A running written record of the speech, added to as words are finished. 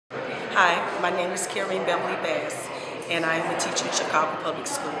Hi, my name is Carrene Beverly-Bass, and I am a teacher in Chicago Public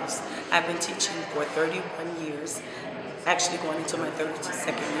Schools. I've been teaching for 31 years, actually going into my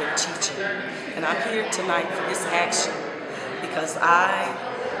 32nd year of teaching. And I'm here tonight for this action because I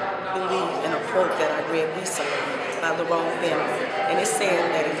believe in a quote that I read recently by the wrong Bennett, and it's saying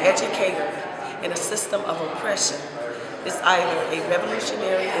that an educator in a system of oppression is either a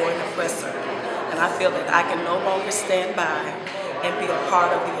revolutionary or an oppressor. And I feel that I can no longer stand by and be a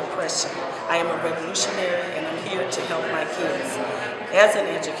part of the oppression. I am a revolutionary and I'm here to help my kids. As an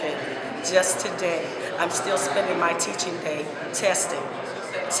educator, just today, I'm still spending my teaching day testing.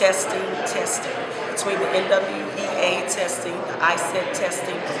 Between the NWEA testing, the ISET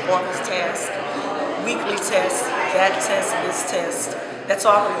testing, performance task, weekly tests, that test, this test. That's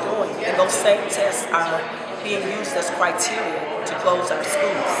all I'm doing. And those same tests are being used as criteria to close our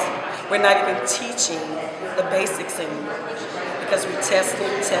schools. We're not even teaching the basics anymore because we're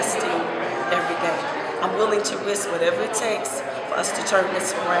testing every day. I'm willing to risk whatever it takes for us to turn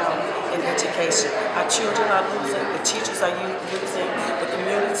this around in education. Our children are losing, the teachers are losing, the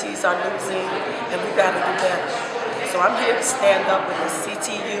communities are losing, and we've got to do better. So I'm here to stand up with the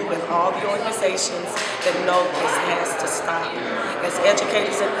CTU and all the organizations that know this has to stop. As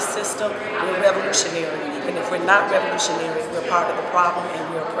educators in the system, we're revolutionary. And if we're not revolutionary, we're part of the problem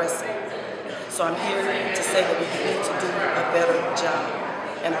and we're oppressive. So I'm here to say that we need to do a better job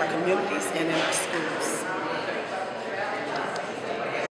in our communities and in our schools.